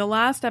 Anyway, the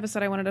last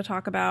episode I wanted to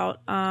talk about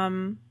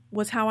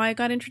was how I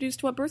got introduced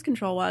to what birth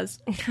control was.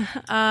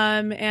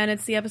 And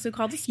it's the episode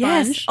called The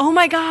Sponge. Yes. Oh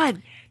my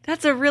God.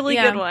 That's a really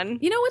good one.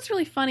 You know what's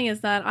really funny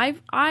is that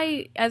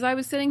as I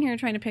was sitting here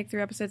trying to pick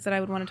through episodes that I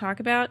would want to talk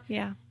about,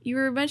 you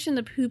were mentioning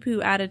the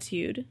poo-poo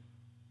attitude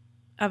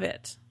of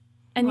it.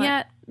 And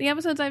yet, the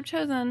episodes I've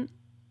chosen,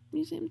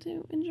 you seem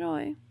to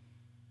enjoy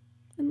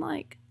and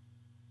like.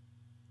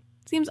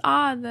 It seems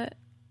odd that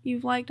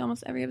you've liked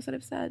almost every episode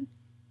I've said.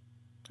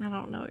 I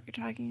don't know what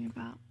you're talking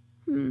about.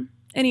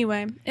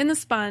 Anyway, in The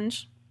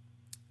Sponge,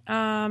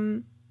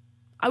 I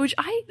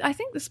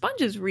think The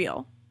Sponge is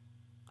real.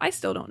 I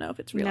still don't know if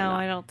it's real or not.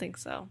 I don't think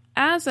so.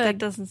 That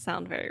doesn't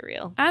sound very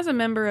real. As a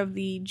member of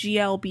the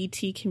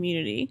GLBT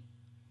community,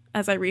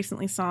 as I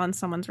recently saw on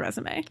someone's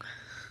resume.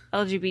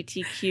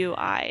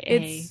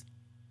 LGBTQIA.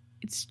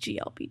 It's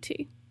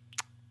GLBT.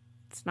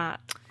 It's not.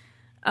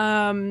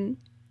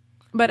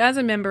 But as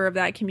a member of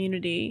that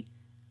community,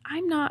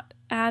 I'm not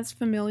as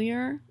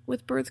familiar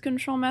with birth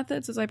control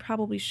methods as I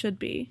probably should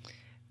be.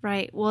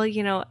 Right.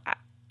 Well,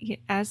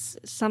 as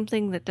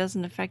something that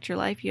doesn't affect your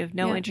life, you have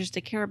no interest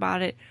to care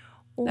about it,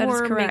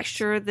 or make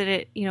sure that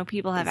it,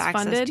 people have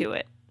access to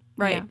it.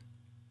 Right.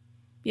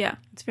 Yeah.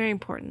 It's very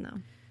important, though.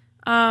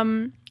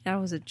 That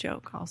was a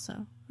joke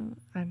also.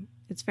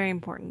 It's very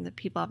important that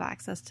people have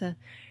access to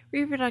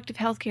reproductive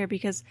health care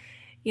because,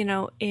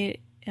 it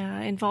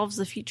involves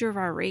the future of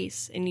our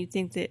race. And you'd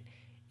think that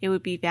it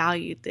would be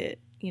valued that,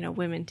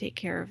 women take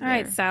care of All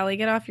right, Sally,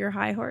 get off your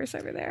high horse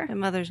over there. My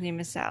mother's name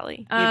is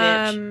Sally. You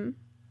bitch.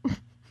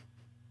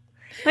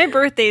 My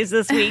birthday's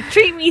this week.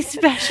 Treat me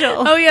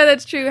special. Oh, yeah,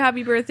 that's true.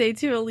 Happy birthday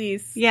to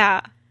Elise.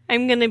 Yeah.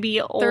 I'm going to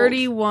be old.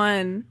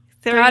 31.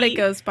 God, it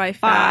goes by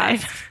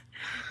fast.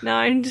 No,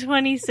 I'm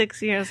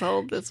 26 years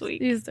old this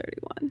week. She's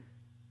 31.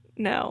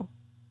 No.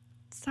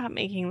 Stop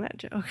making that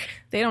joke.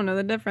 They don't know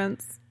the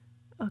difference.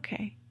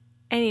 Okay.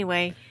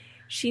 Anyway,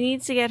 she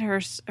needs to get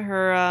her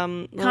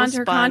little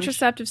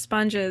contraceptive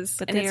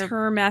sponges, and it's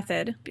her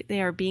method.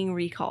 They are being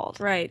recalled.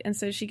 Right, and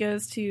so she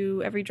goes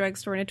to every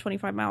drugstore in a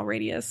 25-mile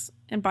radius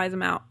and buys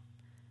them out.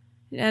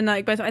 And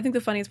but I think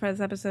the funniest part of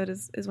this episode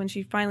is when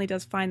she finally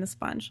does find the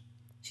sponge.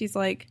 She's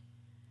like,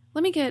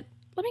 "Let me get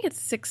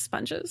 6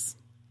 sponges."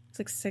 It's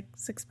like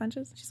six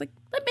sponges. She's like,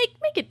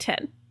 "Make it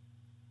 10."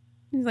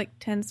 He's like,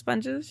 10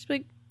 sponges. She's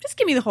like, "Just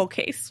give me the whole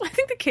case. I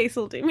think the case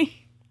will do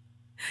me,"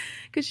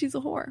 because she's a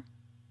whore.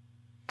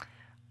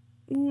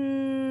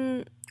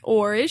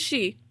 Or is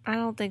she? I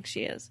don't think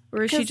she is.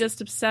 Or is she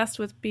just obsessed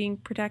with being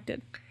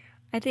protected?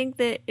 I think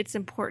that it's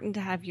important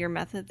to have your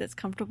method that's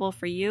comfortable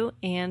for you,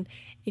 and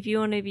if you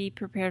want to be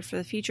prepared for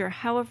the future.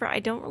 However, I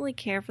don't really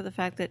care for the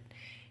fact that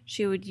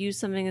she would use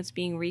something that's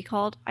being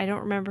recalled. I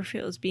don't remember if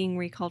it was being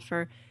recalled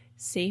for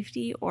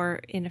safety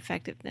or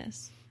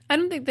ineffectiveness. I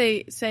don't think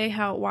they say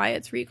why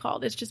it's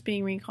recalled. It's just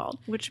being recalled.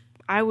 Which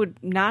I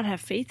would not have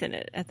faith in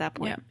it at that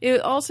point. Yeah. It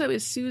also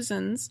is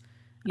Susan's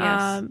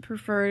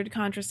preferred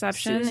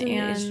contraception. Susan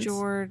and is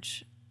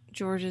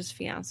George's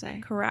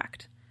fiance.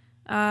 Correct.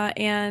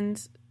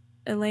 And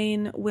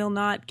Elaine will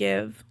not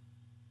give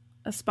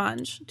a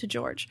sponge to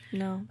George.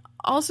 No.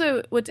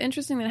 Also, what's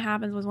interesting that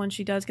happens was when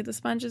she does get the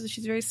sponges,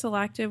 she's very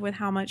selective with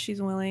how much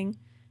she's willing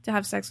to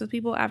have sex with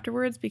people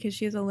afterwards because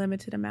she has a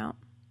limited amount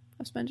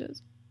of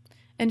sponges.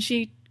 And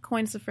she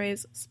coins the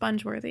phrase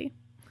sponge-worthy.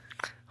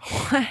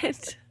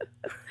 What?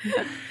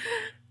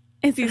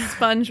 Is he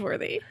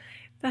sponge-worthy?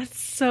 That's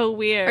so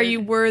weird. Are you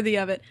worthy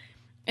of it?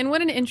 And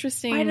what an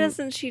interesting... Why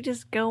doesn't she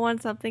just go on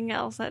something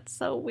else? That's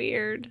so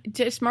weird.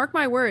 Just mark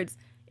my words.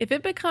 If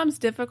it becomes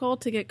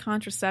difficult to get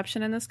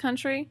contraception in this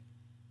country,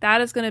 that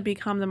is going to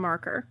become the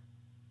marker.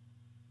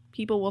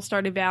 People will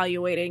start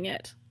evaluating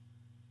it.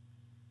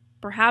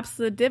 Perhaps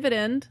the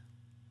dividend,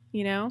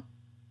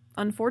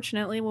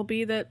 unfortunately, will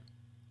be that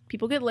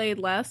people get laid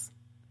less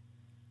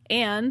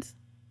and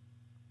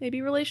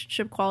maybe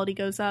relationship quality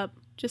goes up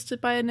just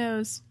by a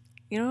nose.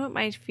 You know what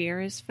my fear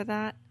is for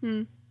that?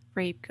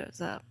 Rape goes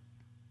up.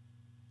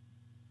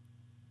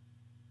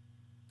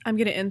 I'm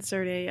going to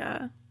insert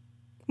a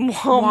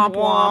womp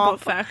womp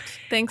effect.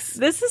 Thanks.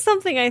 This is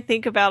something I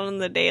think about on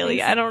the daily.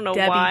 Thanks, I don't know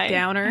Debbie why.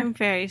 Downer. I'm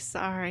very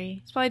sorry.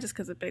 It's probably just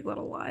because of Big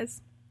Little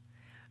Lies.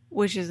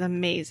 Which is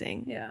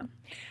amazing. Yeah.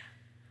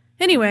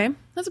 Anyway,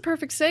 that's a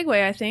perfect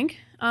segue, I think,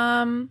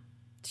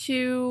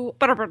 to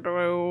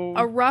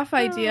a rough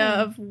idea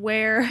of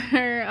where,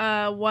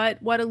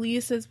 what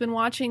Elise has been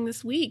watching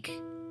this week.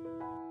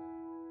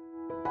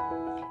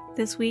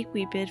 This week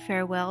we bid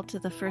farewell to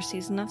the first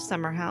season of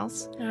Summer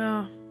House.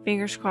 Oh.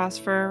 Fingers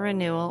crossed for a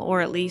renewal,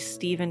 or at least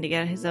Steven to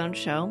get his own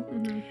show.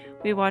 Mm-hmm.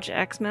 We watched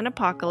X-Men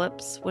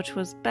Apocalypse, which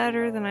was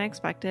better than I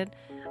expected.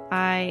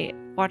 I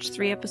watched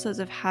 3 episodes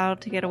of How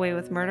to Get Away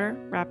with Murder,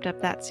 wrapped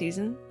up that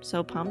season,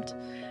 so pumped.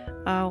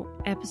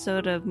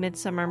 Episode of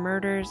Midsummer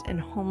Murders and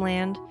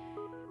Homeland,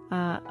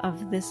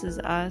 of This Is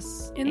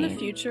Us. In the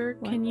future,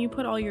 can you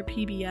put all your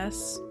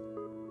PBS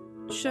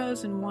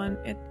shows in one,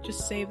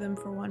 just save them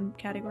for one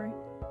category?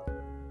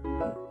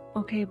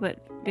 Okay, but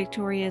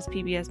Victoria's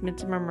PBS,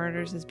 Midsummer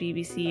Murders is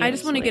BBC. I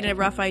just want to get a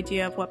rough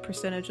idea of what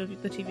percentage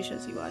of the TV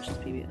shows you watch is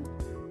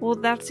PBS. Well,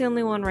 that's the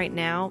only one right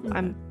now.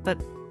 Okay.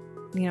 But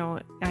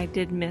I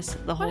did miss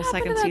the whole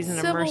second season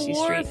of Mercy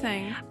Street.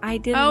 Thing? I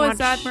didn't watch... is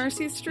that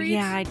Mercy Street?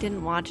 Yeah, I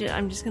didn't watch it.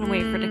 I'm just going to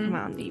wait for it to come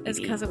out on DVD. It's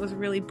because it was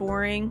really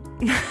boring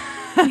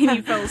and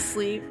you fell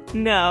asleep.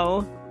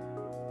 No.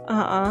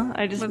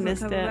 I just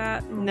missed it.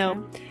 That? Okay.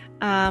 No.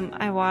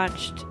 I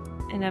watched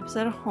an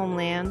episode of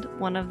Homeland,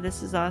 1 of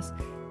This Is Us,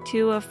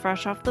 2 of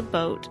Fresh Off the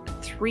Boat,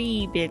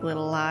 3 Big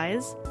Little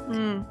Lies.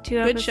 2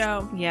 good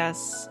show.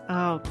 Yes.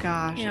 Oh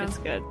gosh, yeah. It's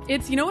good.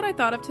 It's what I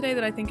thought of today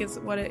that I think is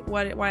why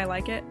I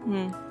like it.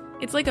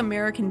 It's like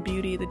American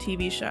Beauty, the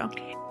TV show.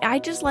 I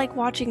just like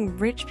watching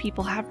rich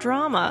people have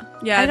drama.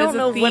 Yeah, I don't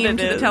know what it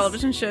to is. The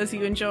television shows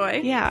you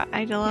enjoy. Yeah,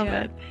 I love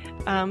it.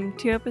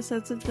 2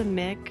 episodes of The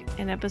Mick,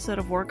 an episode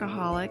of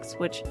Workaholics,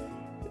 which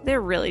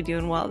they're really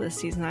doing well this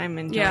season. I'm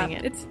enjoying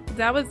it.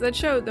 That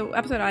show, the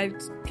episode I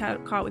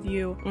caught with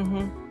you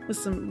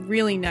was some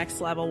really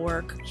next level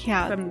work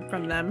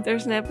from them.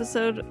 There's an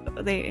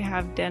episode, they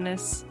have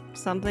Dennis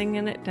something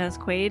in it, Dennis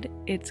Quaid.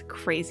 It's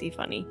crazy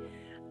funny.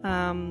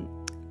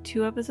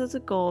 2 episodes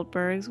of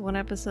Goldbergs, 1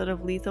 episode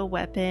of Lethal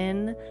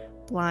Weapon,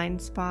 Blind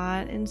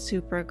Spot, and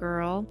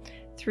Supergirl,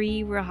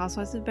 3 Real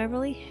Housewives of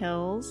Beverly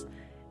Hills.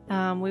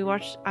 I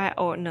watched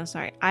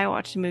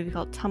a movie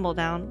called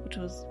Tumbledown, which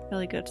was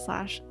really good /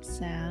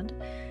 sad.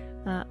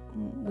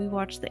 We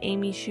watched the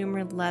Amy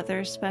Schumer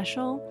leather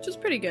special, which was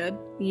pretty good.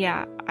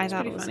 Yeah, I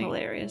thought it was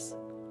hilarious.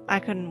 I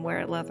couldn't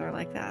wear leather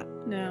like that.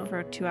 No.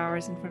 For 2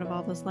 hours in front of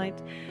all those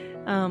lights.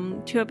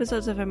 2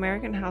 episodes of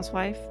American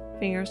Housewife,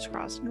 fingers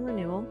crossed and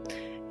renewal,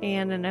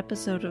 and an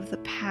episode of The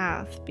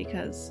Path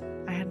because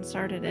I hadn't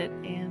started it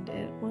and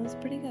it was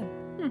pretty good.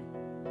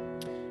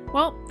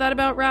 Well, that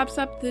about wraps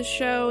up this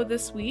show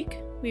this week.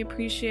 We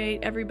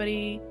appreciate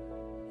everybody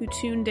who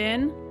tuned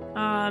in.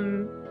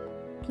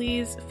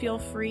 Please feel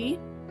free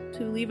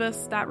to leave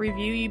us that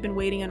review you've been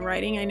waiting on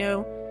writing. I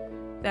know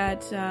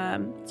that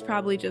it's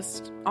probably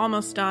just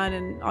almost done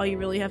and all you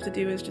really have to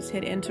do is just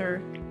hit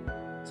enter.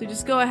 So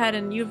just go ahead,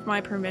 and you have my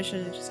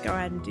permission to just go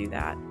ahead and do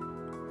that.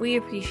 We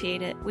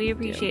appreciate it. We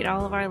appreciate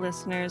all of our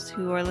listeners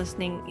who are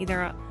listening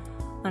either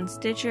on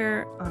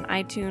Stitcher, on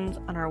iTunes,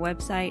 on our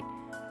website,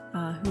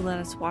 who let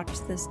us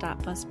watch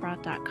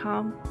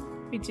this.buzzsprout.com.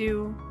 We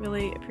do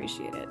really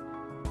appreciate it.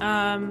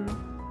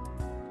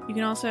 You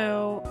can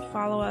also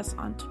follow us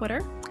on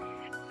Twitter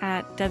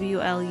at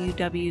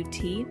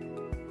WLUWT.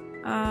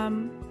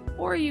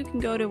 Or you can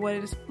go to what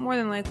is more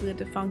than likely a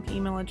defunct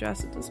email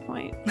address at this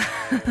point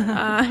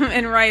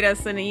and write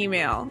us an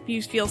email if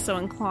you feel so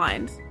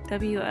inclined.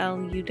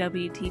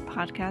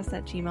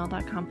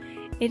 WLUWTpodcast@gmail.com.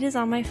 It is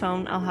on my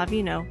phone, I'll have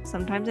you know.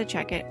 Sometimes I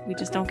check it. We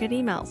just don't get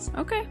emails.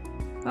 Okay.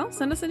 Well,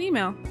 send us an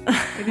email.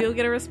 Maybe you'll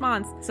get a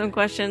response. Some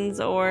questions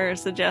or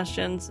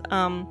suggestions.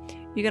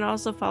 You can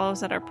also follow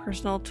us at our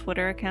personal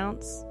Twitter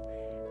accounts.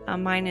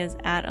 Mine is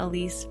at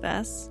Elise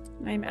Vess.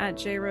 I'm at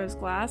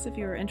JRoseGlass if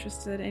you are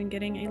interested in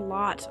getting a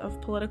lot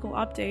of political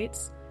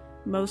updates,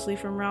 mostly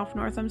from Ralph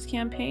Northam's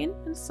campaign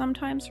and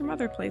sometimes from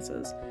other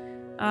places.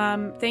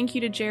 Thank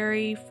you to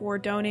Jerry for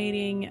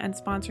donating and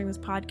sponsoring this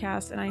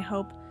podcast, and I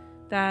hope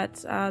that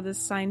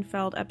this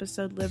Seinfeld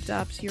episode lived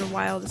up to your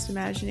wildest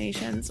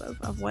imaginations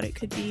of what it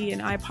could be.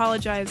 And I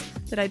apologize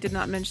that I did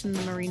not mention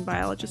the marine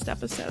biologist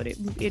episode.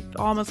 It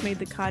almost made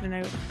the cut, and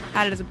I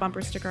had it as a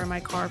bumper sticker in my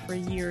car for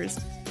years.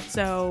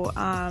 So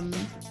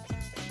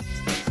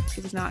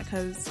it was not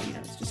because,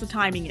 it's just a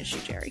timing issue,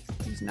 Jerry.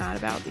 It was not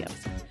about the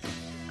episode.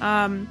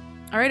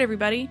 All right,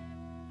 everybody.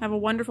 Have a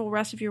wonderful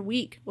rest of your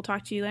week. We'll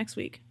talk to you next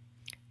week.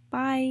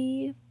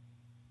 Bye.